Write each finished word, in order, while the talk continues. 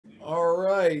All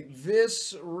right,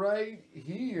 this right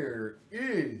here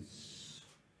is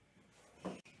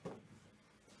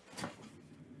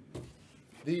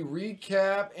the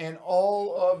recap and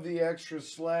all of the extra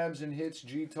slabs and hits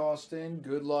G tossed in.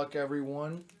 Good luck,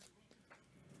 everyone.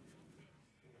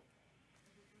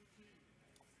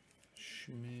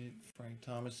 Schmidt, Frank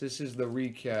Thomas. This is the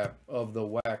recap of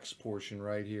the wax portion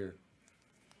right here.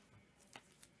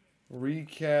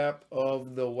 Recap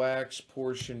of the wax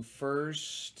portion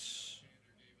first.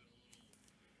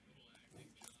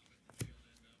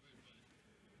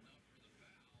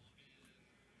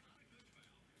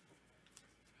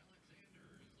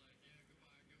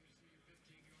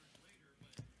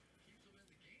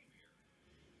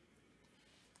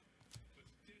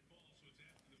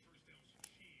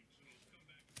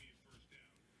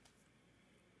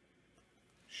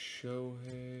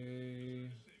 Shohei.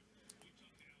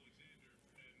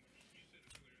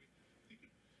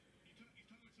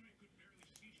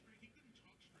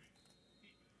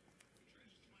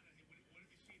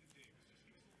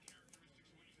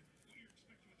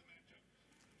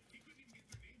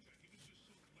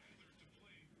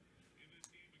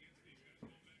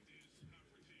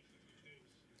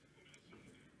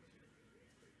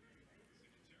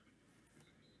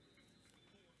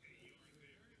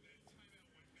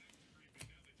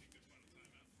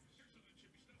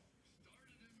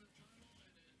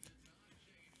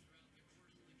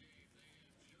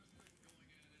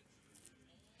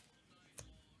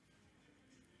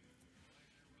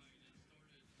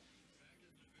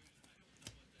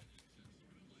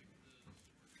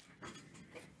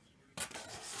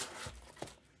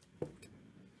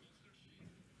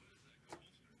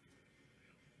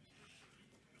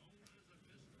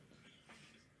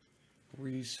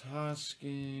 Reese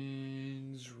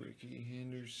Hoskins, Ricky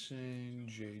Henderson,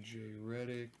 J.J.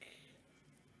 Redick.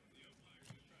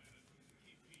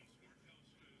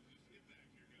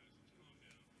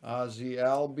 Ozzy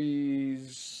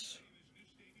Albies.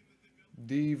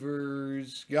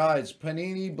 Devers. Guys,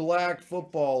 Panini Black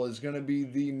Football is going to be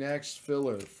the next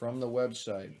filler from the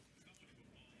website.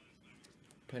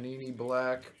 Panini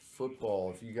Black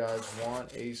Football. If you guys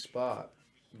want a spot,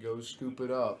 go scoop it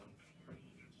up.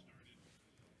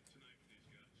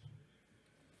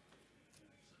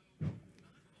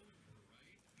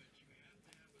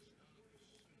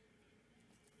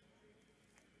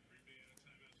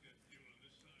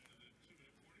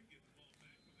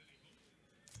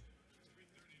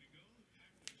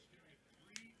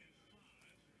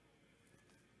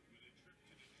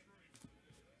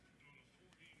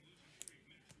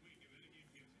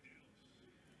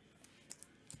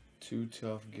 Two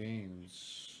tough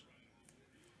games.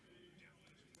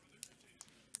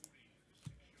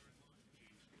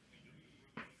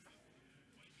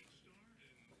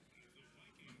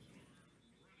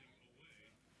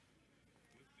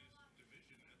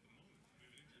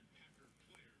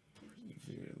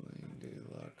 Vierling, De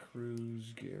La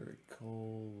Cruz, Garrett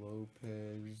Cole,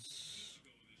 Lopez.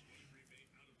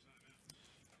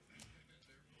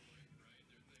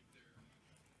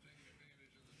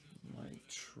 Mike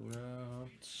Trout.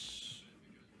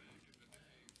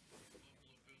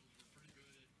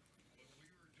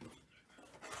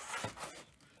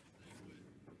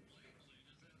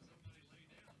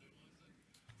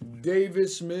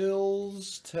 Davis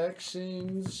Mills,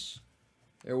 Texans.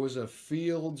 There was a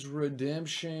Fields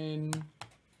redemption.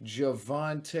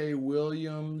 Javonte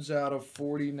Williams out of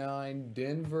 49,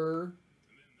 Denver.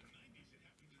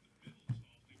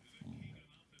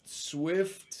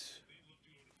 Swift.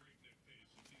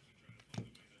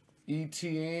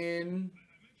 Etienne.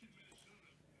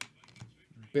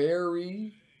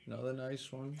 Barry. Another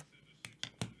nice one.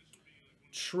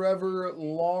 Trevor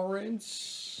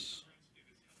Lawrence.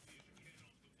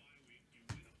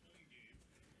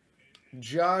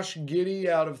 Josh Giddey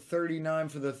out of 39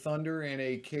 for the Thunder and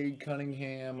a Cade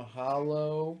Cunningham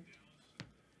hollow.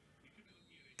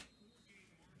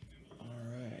 All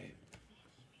right.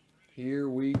 Here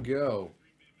we go.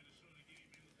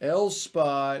 L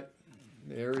spot.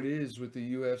 There it is with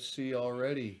the UFC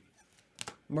already.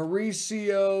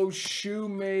 Mauricio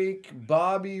Shoemake,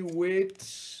 Bobby Witt,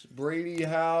 Brady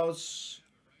House,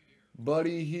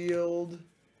 Buddy Hield,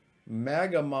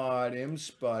 Magamod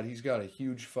M-Spot. He's got a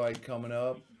huge fight coming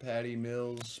up. Patty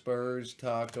Mills, Spurs,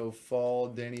 Taco Fall,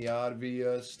 Denny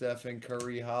Advia, Stephen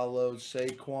Curry, Hollow,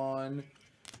 Saquon,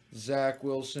 Zach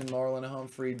Wilson, Marlon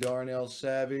Humphrey, Darnell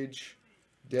Savage,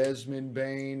 Desmond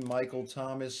Bain, Michael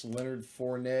Thomas, Leonard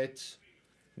Fournette,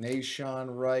 Nashawn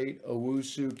Wright,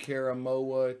 Owusu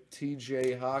Karamoa,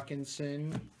 TJ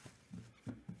Hawkinson.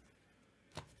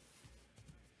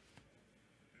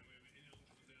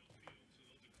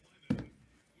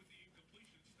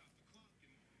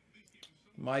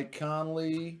 Mike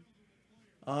Conley,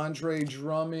 Andre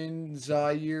Drummond,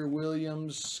 Zaire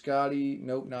Williams,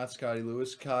 not Scotty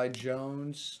Lewis, Kai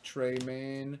Jones, Trey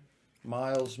Mann,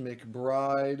 Miles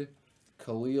McBride,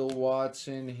 Khalil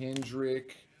Watson,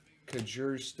 Hendrick,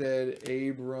 Kajurstead,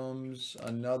 Abrams,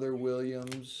 another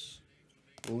Williams,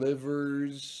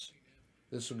 Livers.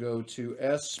 This will go to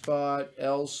S spot,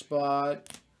 L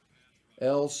spot,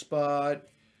 L spot,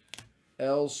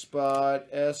 L spot,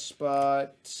 S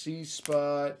spot, C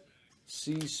spot,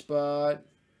 C spot,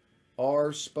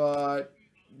 R spot,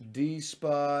 D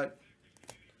spot,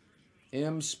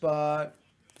 M spot,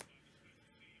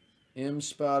 M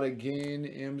spot again,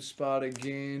 M spot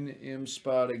again, M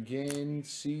spot again,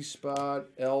 C spot,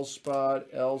 L spot,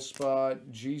 L spot,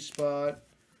 G spot.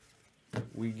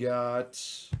 We got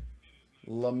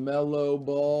LaMelo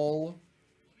Ball,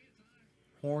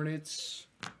 Hornets,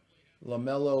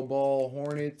 LaMelo Ball,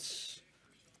 Hornets,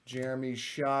 Jeremy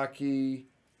Shockey,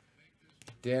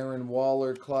 Darren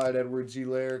Waller, Clyde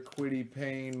Edwards-Helaire, Kwity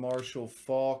Payne, Marshall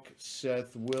Faulk,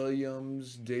 Seth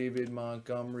Williams, David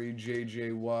Montgomery,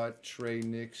 J.J. Watt, Trey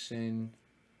Nixon,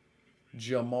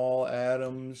 Jamal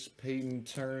Adams, Peyton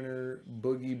Turner,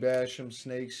 Boogie Basham,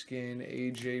 Snakeskin,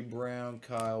 A.J. Brown,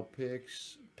 Kyle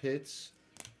Pitts,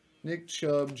 Nick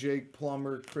Chubb, Jake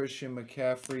Plummer, Christian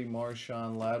McCaffrey,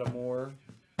 Marshawn Lattimore.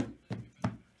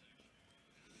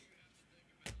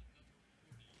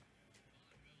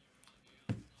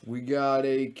 We got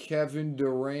a Kevin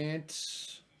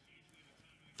Durant,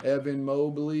 Evan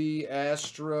Mobley,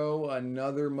 Astro,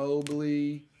 another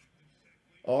Mobley,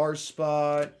 R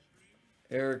spot,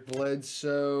 Eric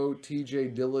Bledsoe,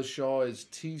 TJ Dillashaw is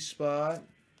T spot,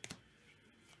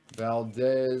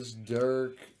 Valdez,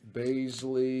 Dirk,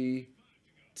 Baisley,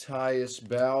 Tyus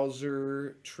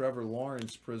Bowser, Trevor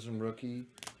Lawrence, Prism rookie,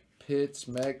 Pitts,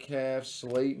 Metcalf,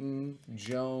 Slayton,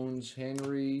 Jones,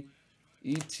 Henry,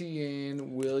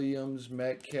 Etienne, Williams,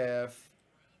 Metcalf,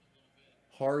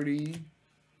 Hardy,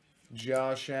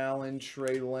 Josh Allen,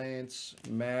 Trey Lance,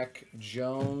 Mac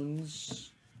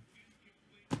Jones,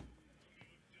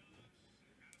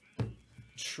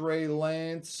 Trey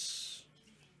Lance,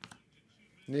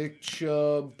 Nick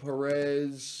Chubb,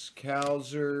 Perez,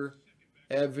 Cowser,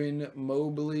 Evan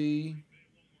Mobley,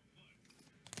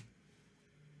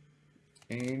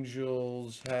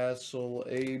 Angels, Hassel,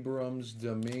 Abrams,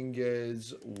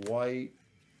 Dominguez, White,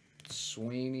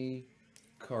 Sweeney,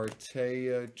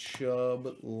 Cartea,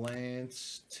 Chubb,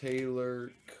 Lance,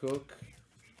 Taylor, Cook.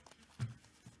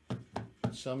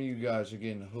 Some of you guys are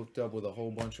getting hooked up with a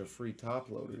whole bunch of free top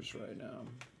loaders right now.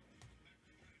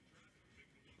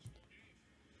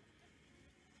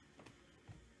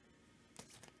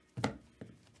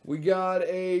 We got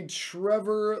a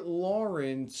Trevor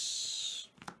Lawrence,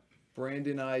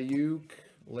 Brandon Ayuk,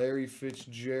 Larry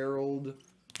Fitzgerald,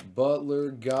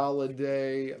 Butler,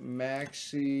 Galladay,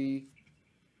 Maxey,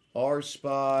 R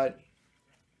spot.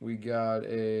 We got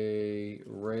a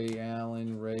Ray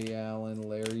Allen,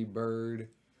 Larry Bird.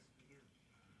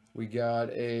 We got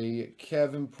a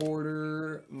Kevin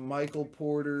Porter, Michael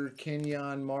Porter,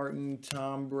 Kenyon Martin,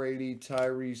 Tom Brady,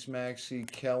 Tyrese Maxey,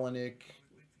 Kellenick,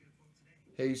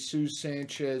 Jesus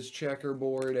Sanchez,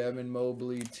 Checkerboard, Evan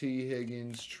Mobley, T.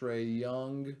 Higgins, Trey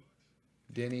Young,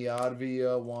 Denny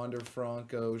Advia, Wander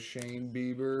Franco, Shane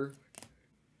Bieber,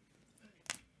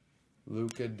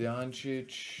 Luka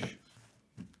Doncic,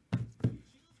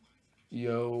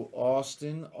 Yo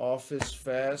Austin, Office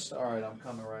Fast. All right, I'm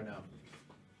coming right now.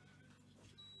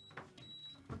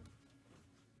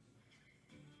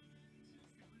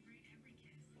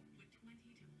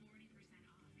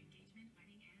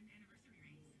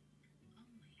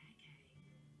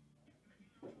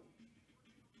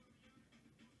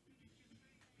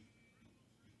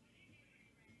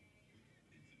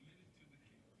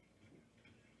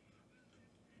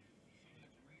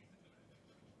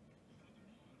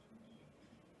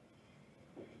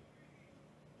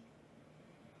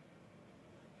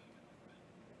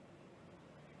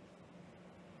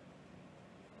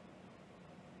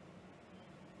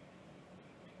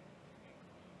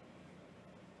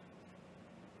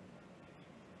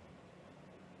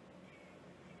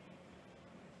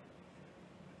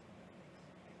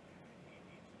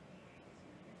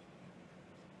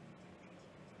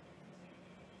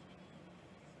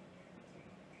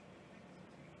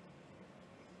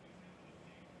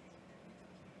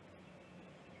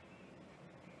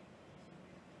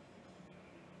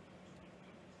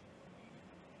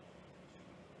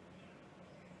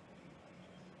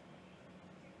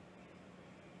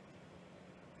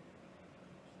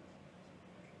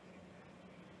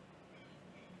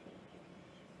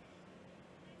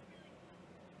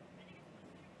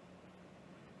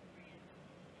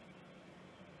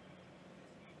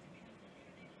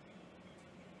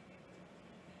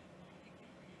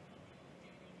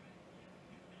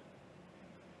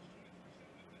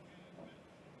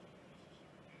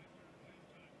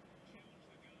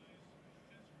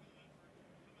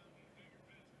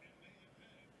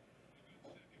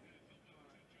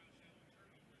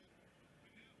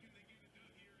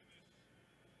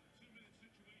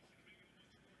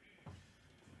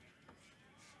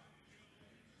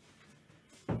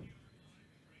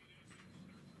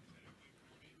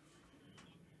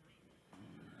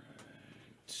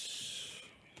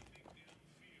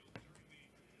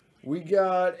 We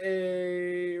got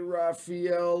a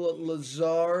Rafael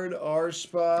Lazard, R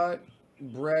spot.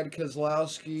 Brad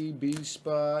Keselowski, B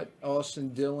spot. Austin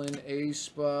Dillon, A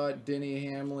spot. Denny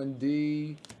Hamlin,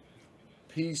 D.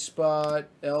 P spot,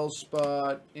 L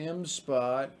spot, M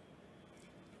spot.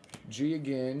 G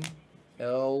again.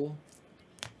 L,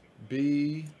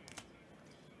 B,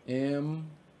 M,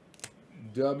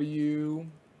 W.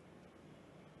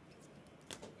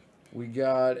 We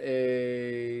got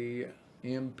a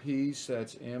M piece,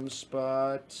 that's M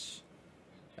spot.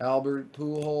 Albert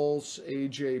Pujols,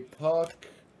 AJ Puck,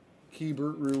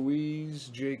 Keibert Ruiz,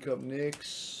 Jacob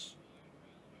Nix,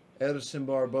 Edison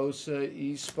Barbosa,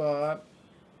 E spot.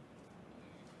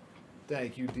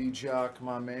 Thank you, D-Jock,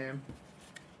 my man.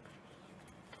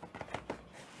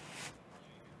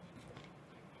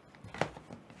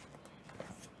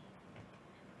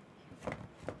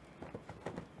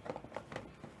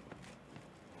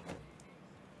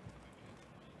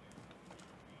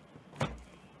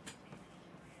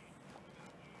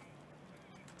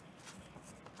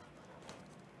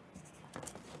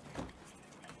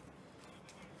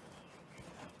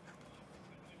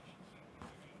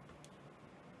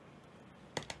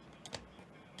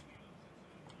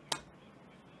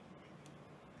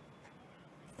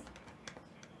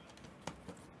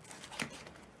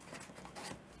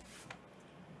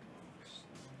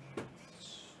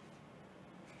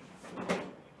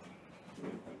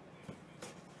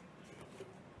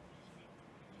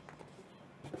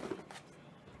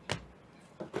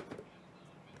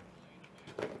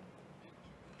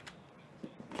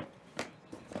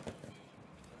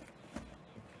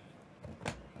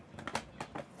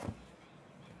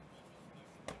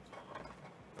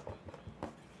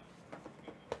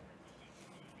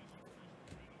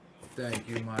 Thank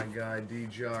you, my guy,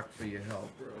 D-Jock, for your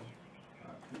help, bro.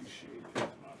 I appreciate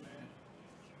that, my man.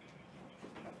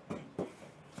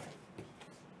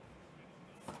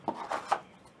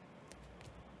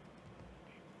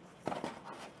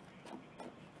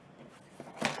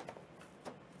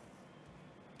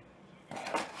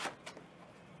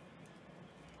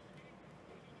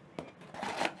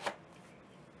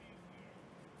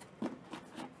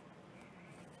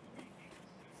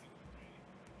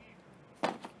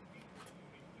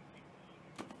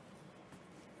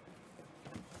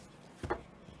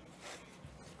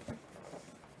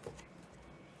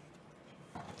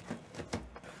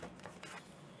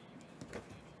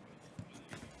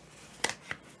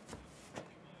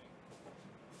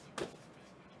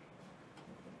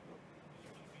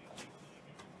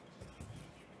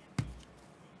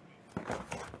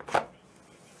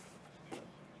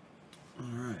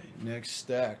 Next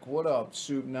stack. What up,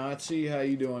 Soup Nazi? How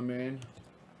you doing, man?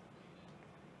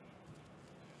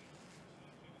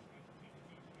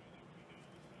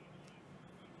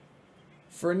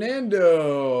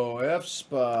 Fernando, F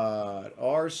spot,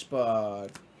 R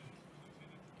spot.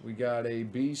 We got a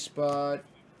B spot,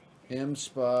 M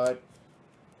spot,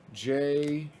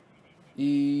 J,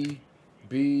 E,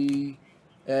 B,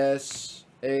 S,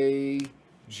 A,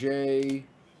 J,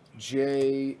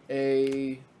 J,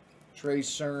 A, Trey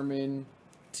Sermon,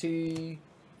 T,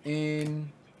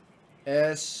 N,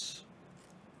 S,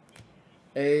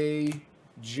 A,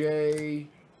 J,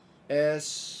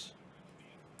 S,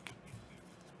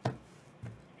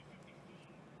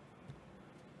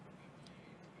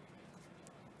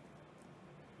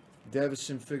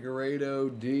 Devison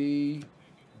Figueiredo, D,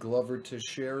 Glover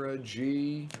Teixeira,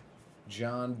 G,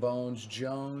 John Bones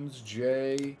Jones,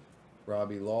 J,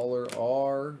 Robbie Lawler,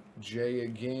 R, J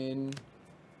again,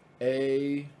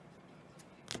 A,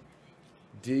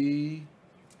 D,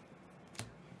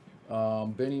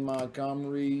 Benny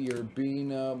Montgomery,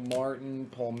 Urbina, Martin,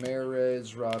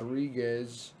 Palmares,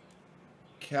 Rodriguez,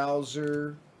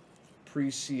 Cowser,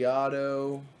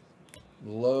 Preciado,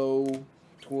 Lowe,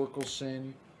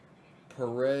 Torkelson,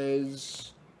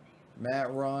 Perez,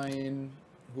 Matt Ryan,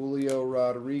 Julio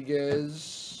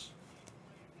Rodriguez.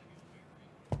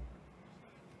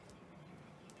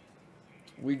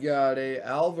 We got a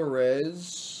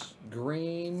Alvarez,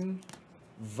 Green,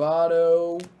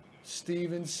 Votto,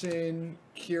 Stevenson,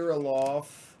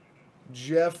 Kirilloff,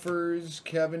 Jeffers,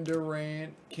 Kevin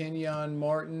Durant, Kenyon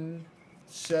Martin,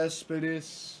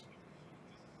 Cespedes,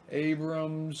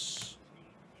 Abrams,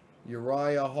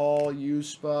 Uriah Hall,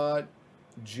 U-Spot,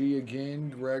 G again,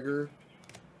 Gregor,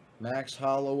 Max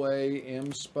Holloway,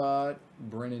 M-Spot,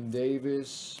 Brennan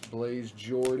Davis, Blaze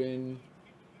Jordan,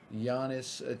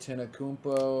 Giannis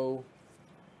Antetokounmpo.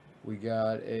 We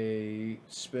got a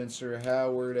Spencer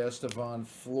Howard, Estevan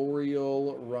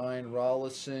Florial, Ryan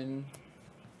Rollison.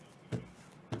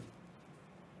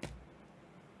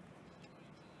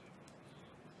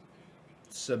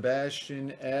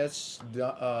 Sebastian S.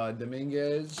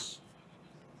 Dominguez.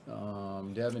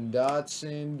 Devin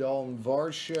Dotson, Dalton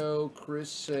Varsho, Chris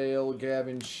Sale,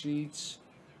 Gavin Sheets,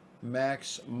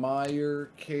 Max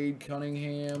Meyer, Cade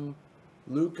Cunningham,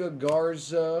 Luca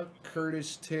Garza,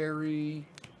 Curtis Terry,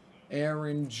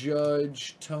 Aaron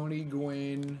Judge, Tony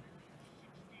Gwynn.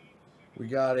 We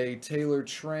got a Taylor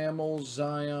Trammell,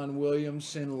 Zion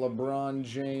Williamson, LeBron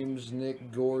James,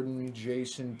 Nick Gordon,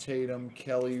 Jason Tatum,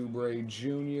 Kelly Oubre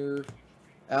Jr.,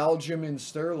 Aljamain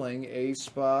Sterling, A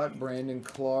spot, Brandon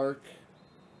Clark,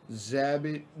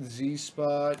 Zabit, Z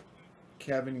spot,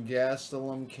 Kevin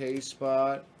Gastelum, K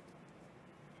spot.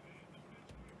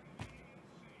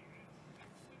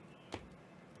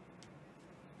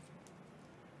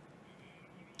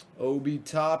 Obi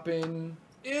Toppin,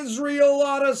 Israel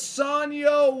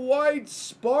Adesanya, White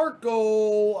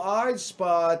Sparkle, I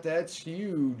spot. That's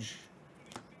huge.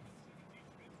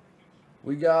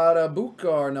 We got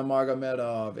Bukar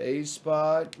Nurmagomedov, A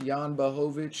spot, Jan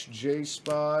Blachowicz, J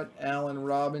spot, Allen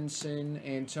Robinson,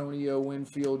 Antonio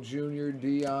Winfield Jr.,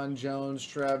 Deion Jones,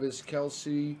 Travis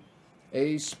Kelce,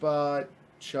 A spot,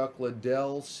 Chuck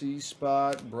Liddell, C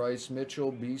spot, Bryce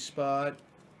Mitchell, B spot,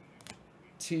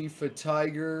 T for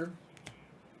Tiger,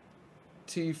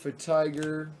 T for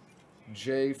Tiger,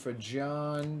 J for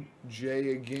John,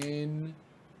 J again.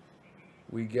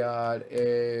 We got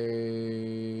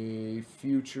a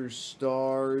Future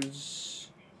Stars,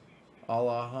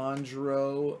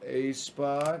 Alejandro, A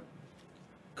spot,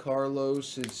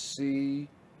 Carlos is C,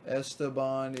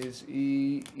 Esteban is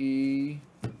E, E.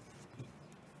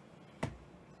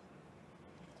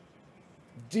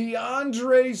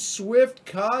 DeAndre Swift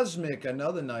Cosmic,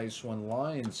 another nice one,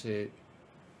 Lions hit.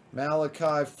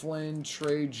 Malachi Flynn,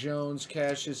 Trey Jones,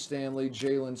 Cassius Stanley,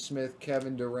 Jalen Smith,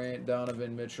 Kevin Durant,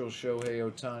 Donovan Mitchell, Shohei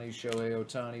Ohtani, Shohei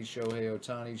Ohtani, Shohei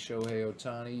Ohtani, Shohei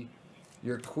Ohtani,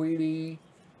 Urquidy,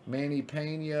 Manny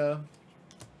Pena,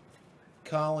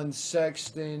 Colin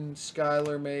Sexton,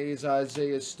 Skylar Mays,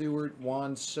 Isaiah Stewart,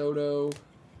 Juan Soto,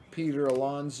 Peter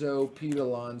Alonso, Pete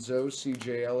Alonso,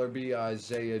 CJ Ellerby,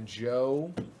 Isaiah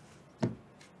Joe.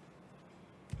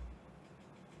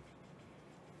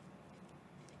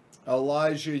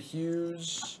 Elijah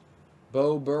Hughes,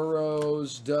 Bo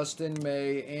Burrows, Dustin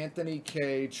May, Anthony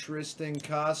K, Tristan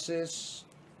Casas.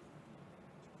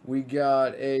 We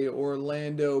got a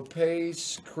Orlando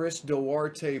Pace, Chris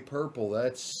Duarte Purple.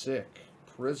 That's sick.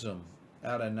 Prism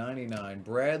out of 99.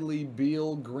 Bradley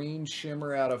Beal, Green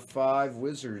Shimmer out of 5.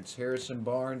 Wizards, Harrison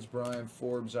Barnes, Brian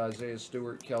Forbes, Isaiah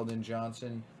Stewart, Keldon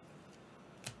Johnson.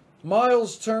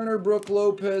 Miles Turner, Brooke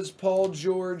Lopez, Paul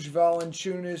George,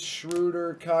 Valanciunas,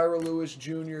 Schroeder, Kyra Lewis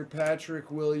Jr., Patrick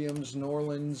Williams,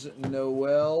 Norlands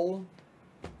Noel.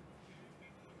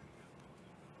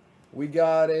 We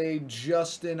got a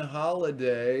Justin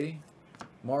Holiday,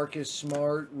 Marcus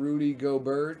Smart, Rudy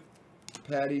Gobert,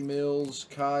 Patty Mills,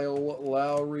 Kyle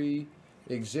Lowry,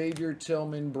 Xavier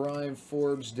Tillman, Brian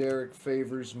Forbes, Derek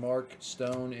Favors, Mark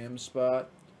Stone, M spot,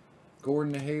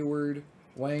 Gordon Hayward,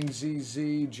 Wang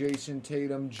ZZ, Jason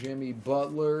Tatum, Jimmy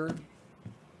Butler.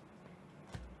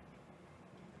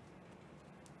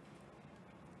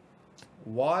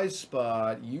 Y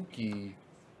spot, Yuki,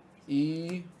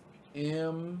 E,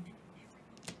 M,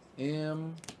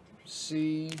 M,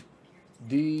 C,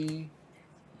 D,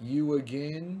 U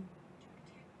again.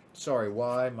 Sorry,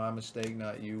 Y, my mistake,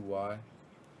 not you, Y.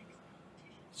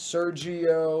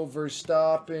 Sergio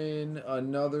Verstappen,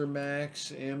 another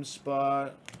Max, M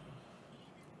spot.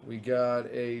 We got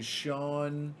a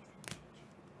Sean,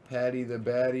 Patty the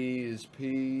Batty is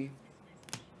P,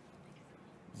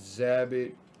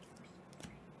 Zabit,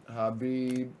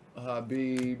 Habib,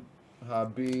 Habib,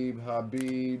 Habib,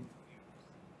 Habib,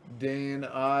 Dan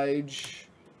Ige,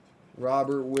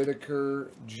 Robert Whitaker,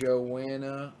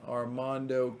 Joanna,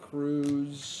 Armando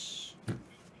Cruz.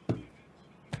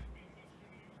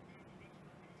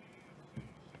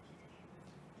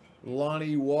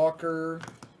 Lonnie Walker,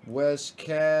 Wes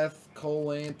Kath,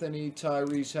 Cole Anthony,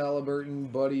 Tyrese Halliburton,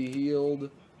 Buddy Hield,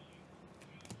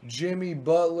 Jimmy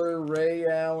Butler, Ray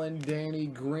Allen, Danny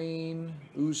Green,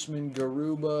 Usman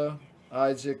Garuba,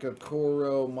 Isaac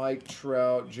Okoro, Mike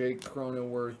Trout, Jake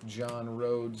Cronenworth, John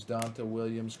Rhodes, Donta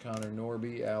Williams, Connor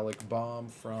Norby, Alec Baum,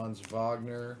 Franz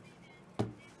Wagner.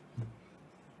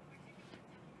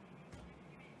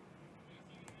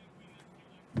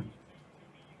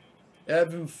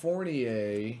 Evan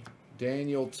Fournier,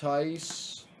 Daniel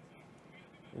Tice,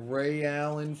 Ray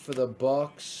Allen for the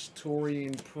Bucks,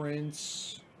 Torian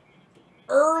Prince,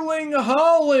 Erling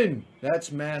Haaland.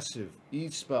 That's massive. E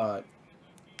spot.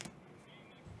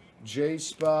 J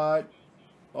spot.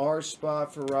 R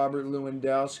spot for Robert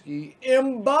Lewandowski.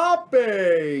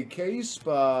 Mbappe! K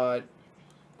spot.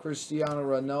 Cristiano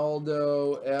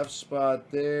Ronaldo. F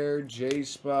spot there. J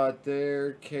spot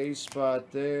there. K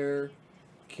spot there.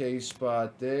 K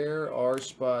spot there. R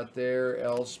spot there.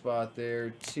 L spot there.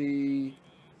 T.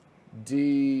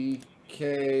 D.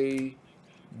 K.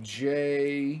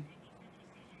 J.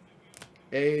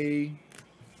 A.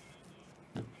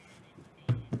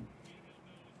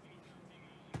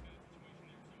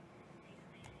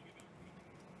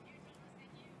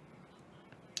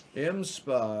 M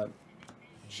spot,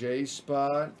 J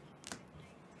spot,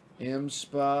 M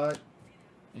spot,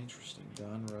 interesting,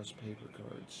 Don Russ paper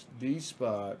cards, D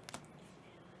spot,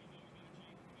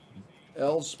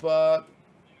 L spot,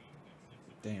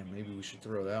 damn, maybe we should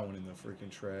throw that one in the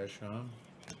freaking trash, huh?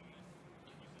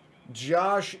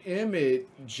 Josh Emmett,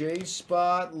 J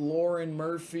spot, Lauren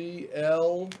Murphy,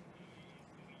 L,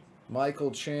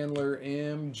 Michael Chandler,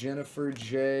 M, Jennifer,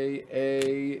 J,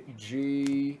 A,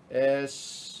 G,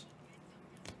 S,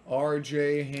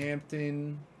 RJ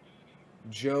Hampton,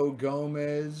 Joe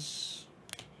Gomez.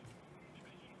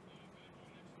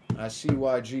 I see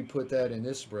why G put that in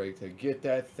this break, to get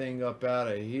that thing up out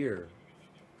of here.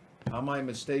 I might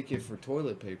mistake it for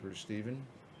toilet paper, Steven.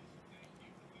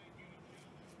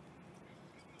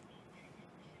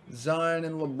 Zion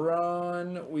and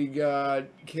LeBron. We got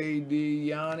KD,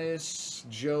 Giannis,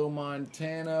 Joe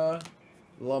Montana,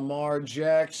 Lamar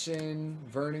Jackson,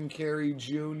 Vernon Carey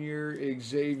Jr.,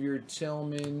 Xavier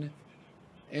Tillman,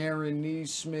 Aaron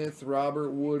Neesmith,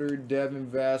 Robert Woodard, Devin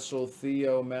Vassell,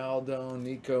 Theo Maldon,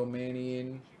 Nico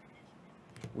Mannion.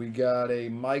 We got a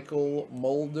Michael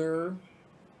Mulder,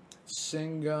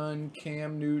 Singun,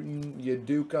 Cam Newton,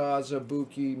 Yaduka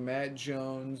Azubuike, Mac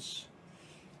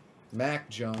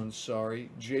Jones, sorry,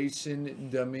 Jason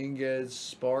Dominguez,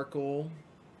 Sparkle.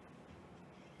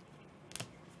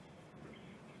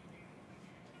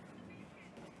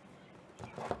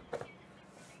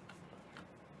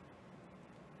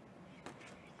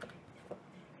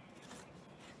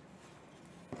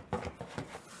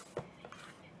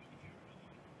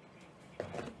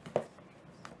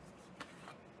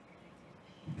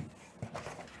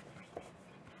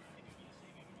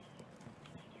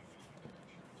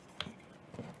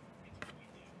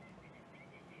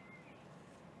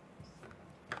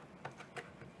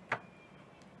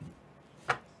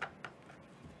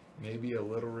 Maybe a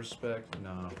little respect.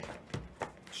 Nah.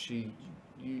 You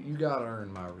gotta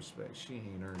earn my respect. She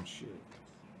ain't earned shit.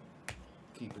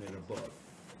 Keeping it a buck.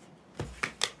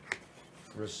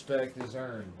 Respect is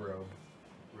earned, bro.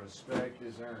 Respect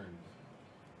is earned.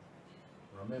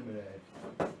 Remember that.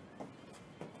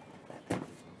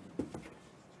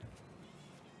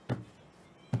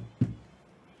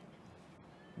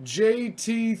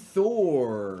 JT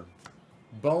Thor,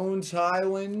 Bones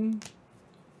Highland,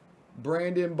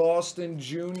 Brandon Boston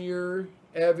Jr.,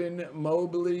 Evan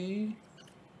Mobley,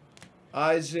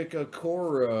 Isaac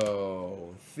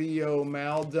Okoro, Theo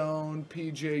Maldon,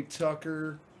 PJ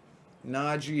Tucker,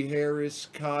 Najee Harris,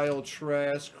 Kyle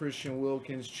Trask, Christian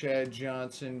Wilkins, Chad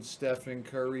Johnson, Stephen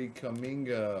Curry,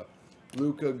 Kuminga,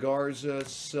 Luka Garza,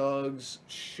 Suggs,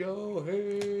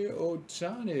 Shohei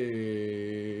Ohtani.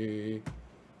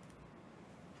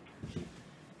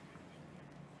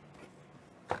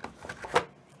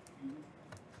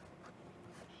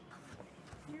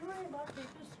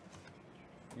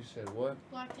 You said what?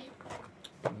 Black tape.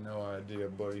 No idea,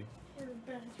 buddy. Or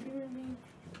bad, you know what I mean?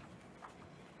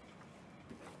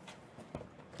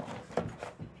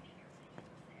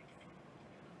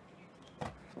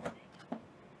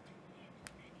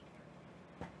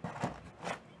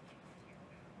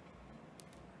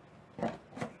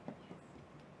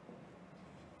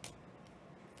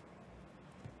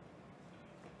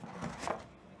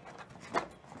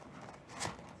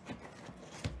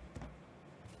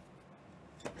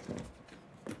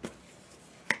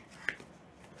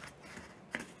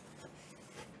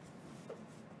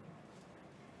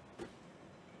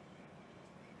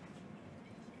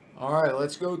 All right,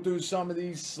 let's go through some of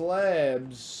these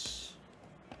slabs.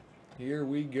 Here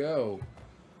we go.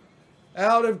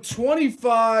 Out of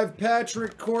 25,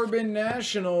 Patrick Corbin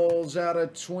Nationals. Out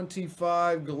of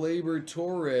 25, Gleyber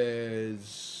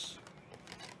Torres.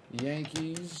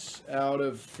 Yankees. Out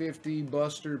of 50,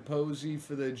 Buster Posey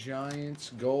for the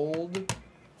Giants. Gold.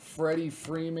 Freddie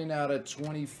Freeman out of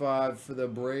 25 for the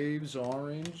Braves.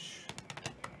 Orange.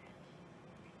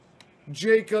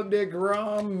 Jacob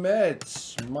deGrom,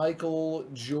 Mets. Michael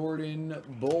Jordan,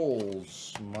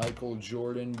 Bulls. Michael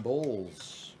Jordan,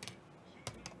 Bulls.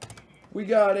 We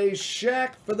got a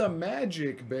Shaq for the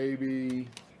Magic, baby.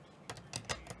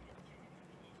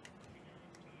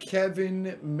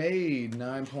 Kevin Made,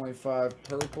 9.5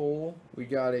 purple. We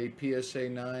got a PSA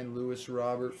 9 Lewis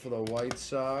Robert for the White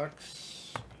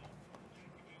Sox.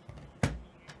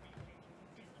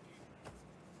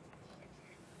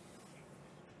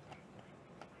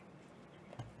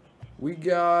 We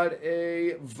got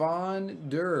a Von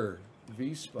Der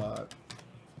V-Spot.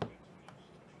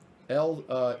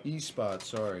 E-Spot,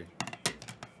 sorry.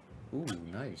 Ooh,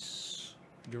 nice.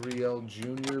 Gurriel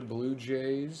Jr., Blue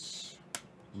Jays.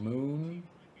 Moon.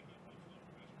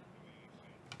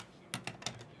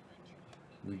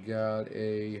 We got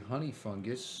a Honey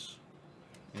Fungus.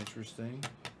 Interesting.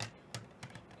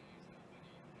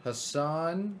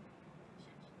 Hassan.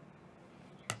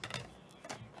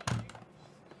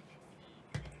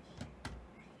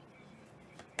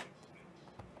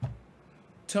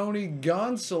 Tony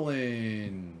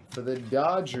Gonsolin for the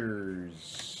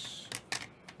Dodgers.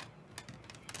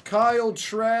 Kyle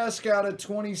Trask out of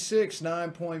 26,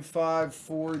 9.5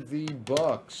 for the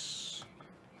Bucks.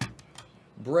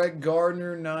 Brett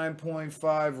Gardner,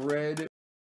 9.5 red,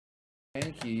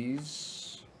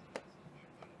 Yankees.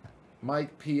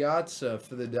 Mike Piazza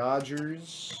for the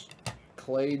Dodgers.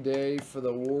 Clay Day for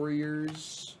the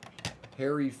Warriors.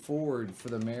 Harry Ford for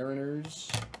the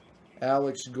Mariners.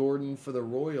 Alex Gordon for the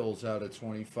Royals out of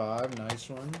 25. Nice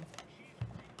one.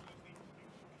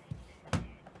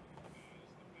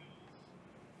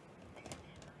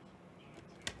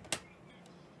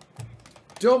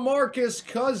 DeMarcus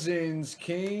Cousins,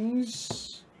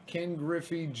 Kings. Ken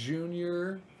Griffey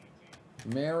Jr.,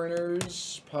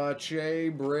 Mariners. Pache,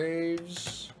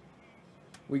 Braves.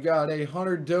 We got a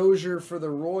Hunter Dozier for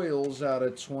the Royals out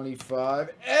of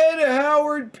 25. Ed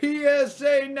Howard,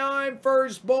 PSA 9,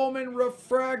 first Bowman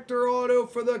refractor auto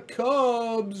for the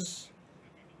Cubs.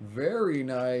 Very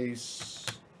nice.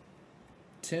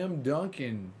 Tim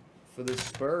Duncan for the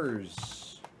Spurs.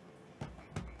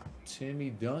 Timmy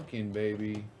Duncan,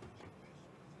 baby.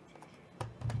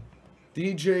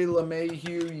 DJ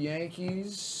LeMahieu,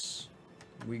 Yankees.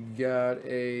 We got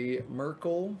a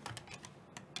Merkel.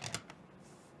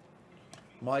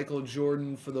 Michael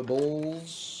Jordan for the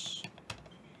Bulls.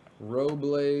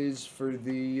 Robles for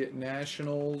the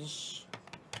Nationals.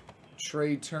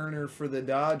 Trey Turner for the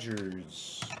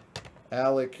Dodgers.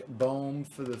 Alec Boehm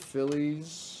for the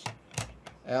Phillies.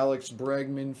 Alex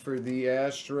Bregman for the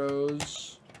Astros.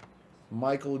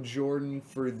 Michael Jordan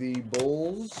for the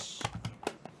Bulls.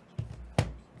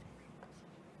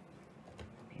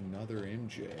 Another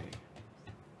MJ.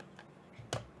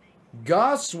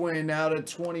 Goswin out of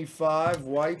 25,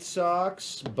 White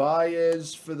Sox.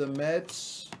 Baez for the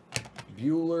Mets.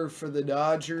 Bueller for the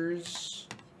Dodgers.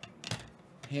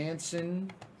 Hanson.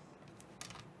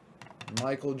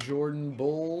 Michael Jordan,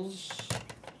 Bulls.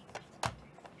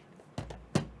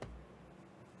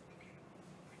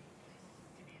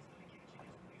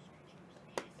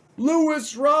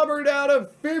 Lewis Robert out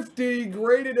of 50,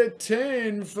 graded a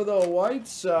 10 for the White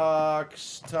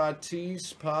Sox.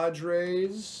 Tatis,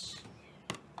 Padres.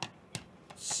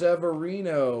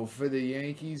 Severino for the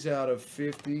Yankees out of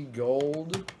 50,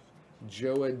 gold.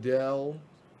 Joe Adell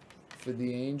for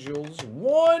the Angels.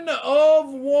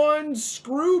 1/1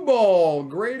 screwball,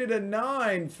 graded a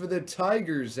 9 for the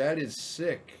Tigers. That is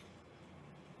sick.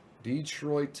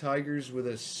 Detroit Tigers with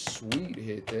a sweet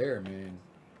hit there, man.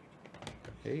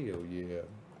 Hell yeah.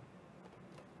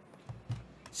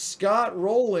 Scott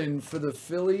Rowland for the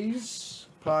Phillies.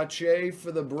 Pache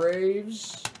for the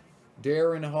Braves.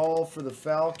 Darren Hall for the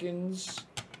Falcons.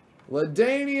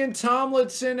 LaDainian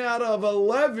Tomlinson out of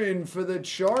 11 for the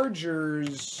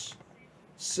Chargers.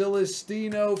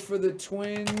 Celestino for the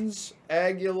Twins.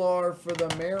 Aguilar for the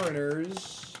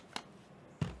Mariners.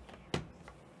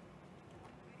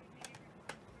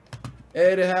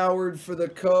 Ed Howard for the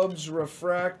Cubs,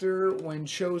 refractor.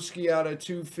 Winchowski out of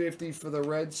 250 for the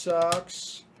Red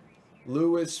Sox.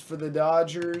 Lewis for the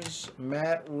Dodgers.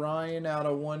 Matt Ryan out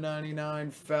of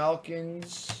 199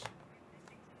 Falcons.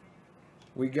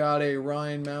 We got a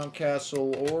Ryan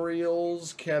Mountcastle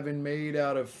Orioles. Kevin Made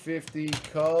out of 50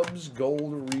 Cubs,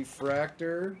 gold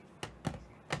refractor.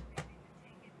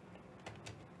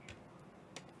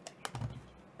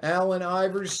 Allen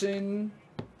Iverson,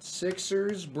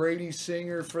 Sixers. Brady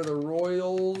Singer for the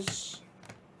Royals.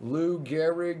 Lou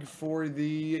Gehrig for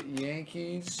the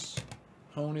Yankees.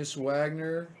 Honus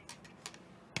Wagner,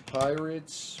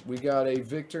 Pirates. We got a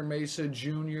Victor Mesa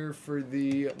Jr. for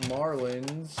the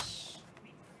Marlins.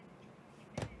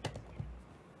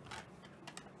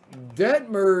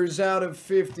 Detmers out of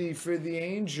 50 for the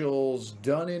Angels.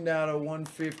 Dunnan out of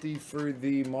 150 for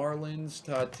the Marlins.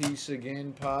 Tatis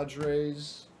again,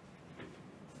 Padres.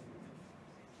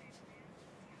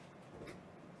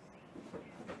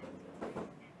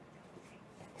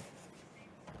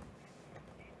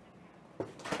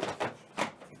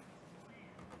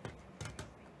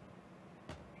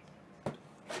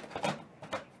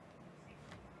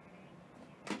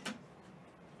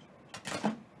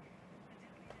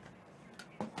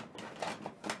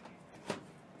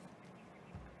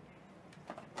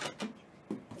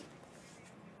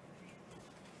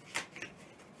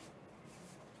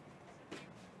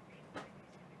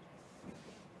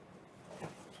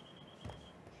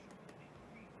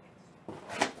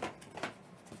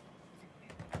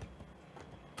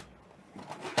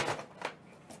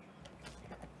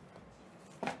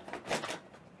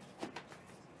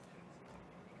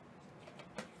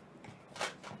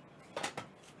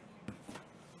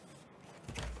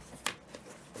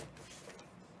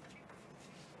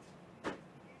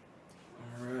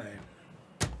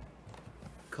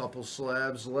 Couple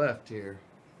slabs left here.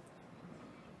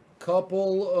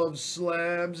 Couple of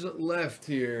slabs left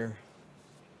here.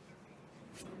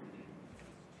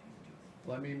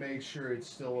 Let me make sure it's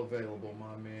still available,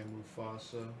 my man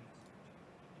Mufasa.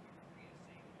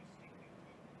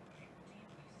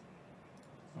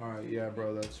 Alright, yeah,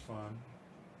 bro, that's fine.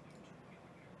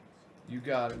 You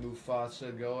got it,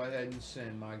 Mufasa. Go ahead and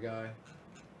send, my guy.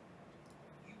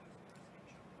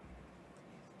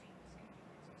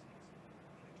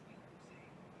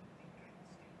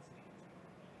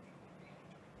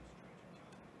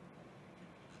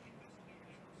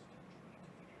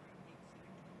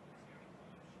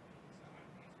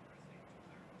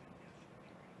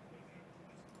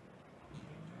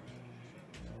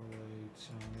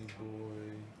 Tommy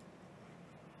Boy,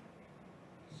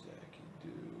 Zachy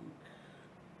Duke.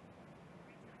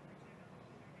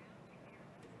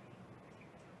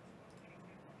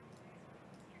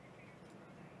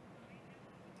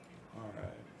 All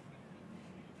right.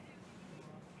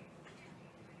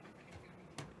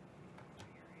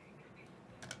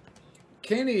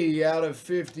 Kenny out of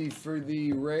 50 for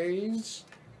the Rays.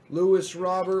 Lewis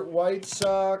Robert, White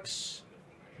Sox.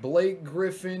 Blake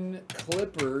Griffin,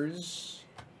 Clippers.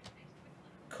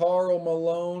 Karl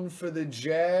Malone for the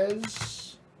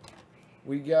Jazz.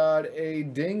 We got a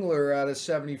Dingler out of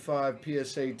 75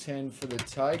 PSA 10 for the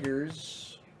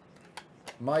Tigers.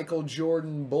 Michael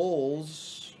Jordan,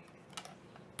 Bulls.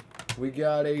 We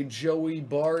got a Joey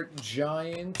Bart,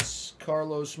 Giants.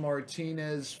 Carlos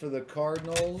Martinez for the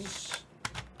Cardinals.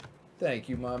 Thank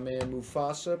you, my man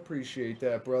Mufasa. Appreciate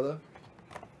that, brother.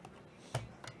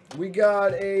 We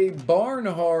got a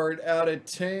Barnhart out of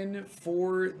 10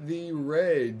 for the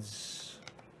Reds.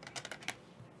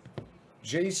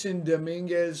 Jason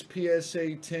Dominguez,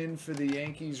 PSA 10 for the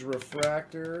Yankees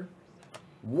refractor.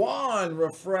 Juan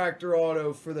refractor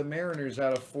auto for the Mariners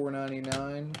out of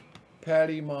 499.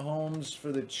 Patty Mahomes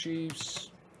for the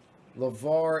Chiefs.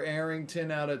 LeVar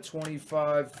Arrington out of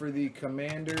 25 for the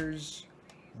Commanders.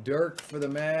 Dirk for the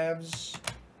Mavs.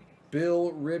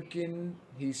 Bill Ripken,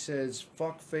 he says,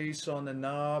 fuck face on the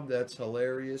knob. That's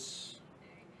hilarious.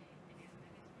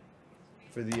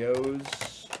 For the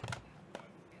O's.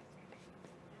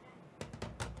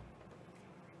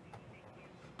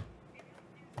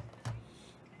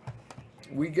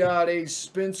 We got a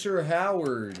Spencer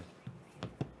Howard.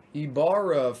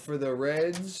 Ibarra for the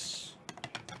Reds.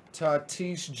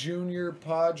 Tatis Jr.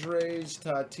 Padres.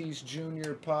 Tatis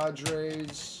Jr.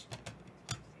 Padres.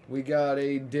 We got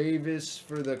a Davis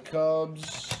for the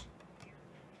Cubs.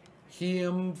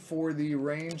 Heim for the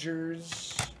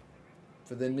Rangers.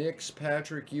 For the Knicks,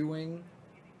 Patrick Ewing.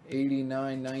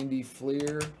 89-90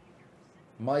 Fleer.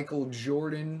 Michael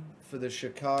Jordan for the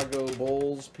Chicago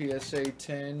Bulls. PSA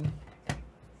 10.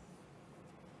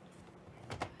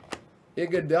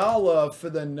 Iguodala for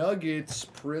the Nuggets.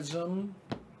 Prism.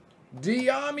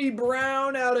 De'Ami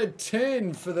Brown out of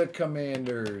 10 for the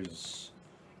Commanders.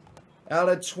 Out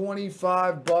of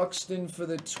 25, Buxton for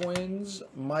the Twins.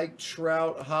 Mike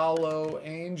Trout, Hollow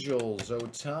Angels.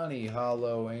 Ohtani,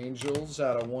 Hollow Angels.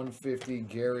 Out of 150,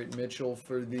 Garrett Mitchell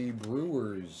for the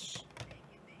Brewers.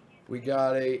 We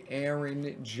got a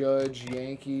Aaron Judge,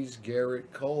 Yankees.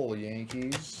 Garrett Cole,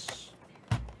 Yankees.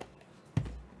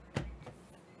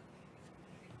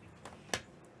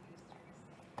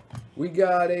 We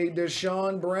got a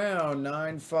Deshaun Brown,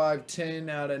 9/5/10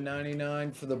 out of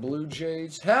 99 for the Blue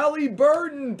Jays.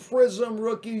 Halliburton, Prism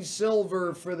Rookie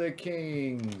Silver for the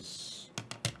Kings.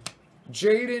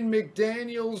 Jaden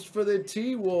McDaniels for the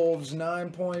T-Wolves,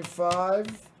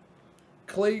 9.5.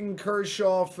 Clayton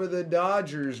Kershaw for the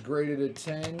Dodgers, graded at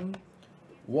 10.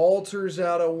 Walters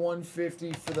out of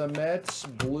 150 for the Mets.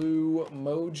 Blue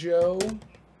Mojo.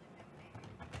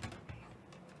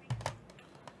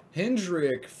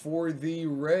 Hendrick for the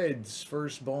Reds.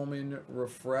 First Bowman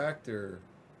refractor.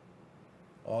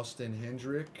 Austin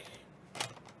Hendrick.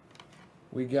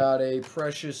 We got a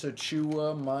Precious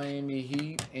Achua, Miami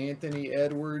Heat. Anthony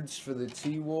Edwards for the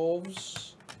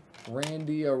T-Wolves.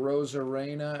 Randy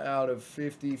Arozarena out of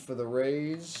 50 for the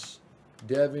Rays.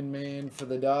 Devin Mann for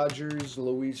the Dodgers.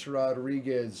 Luis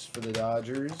Rodriguez for the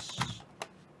Dodgers.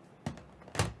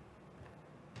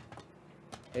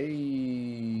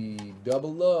 Hey,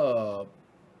 double up.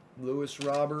 Lewis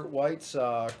Robert, White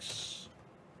Sox.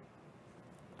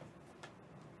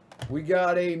 We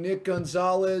got a Nick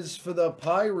Gonzalez for the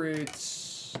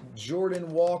Pirates.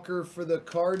 Jordan Walker for the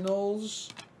Cardinals.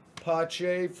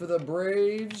 Pache for the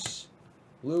Braves.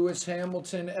 Lewis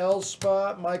Hamilton,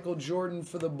 L-Spot. Michael Jordan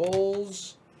for the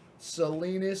Bulls.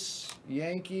 Salinas,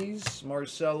 Yankees.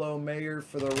 Marcelo Mayer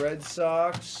for the Red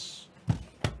Sox.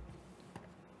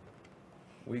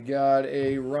 We got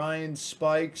a Ryan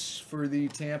Spikes for the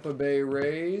Tampa Bay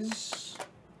Rays.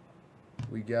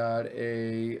 We got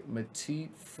a Matisse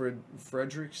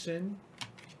Fredrickson.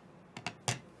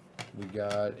 We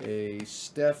got a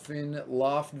Stefan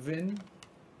Loftvin.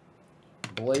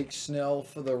 Blake Snell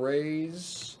for the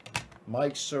Rays.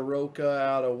 Mike Soroka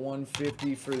out of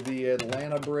 150 for the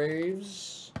Atlanta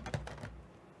Braves.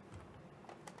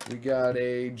 We got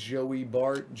a Joey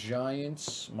Bart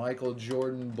Giants. Michael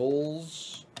Jordan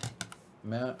Bulls.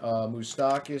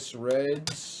 Moustakis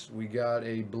Reds. We got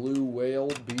a Blue Whale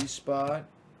B-Spot.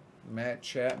 Matt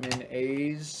Chapman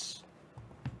A's.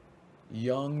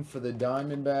 Young for the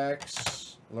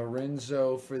Diamondbacks.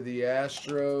 Lorenzo for the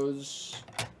Astros.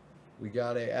 We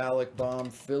got a Alec Baum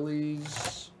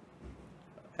Phillies.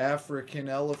 African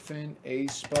Elephant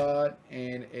A-Spot.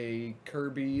 And a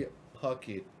Kirby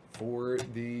Puckett for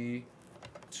the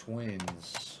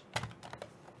Twins.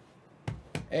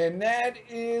 And that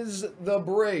is the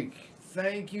break.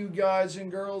 Thank you guys and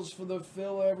girls for the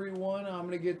fill, everyone. I'm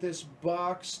going to get this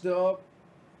boxed up,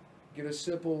 get a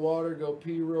sip of water, go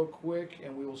pee real quick,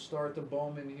 and we will start the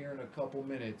Bowman here in a couple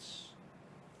minutes.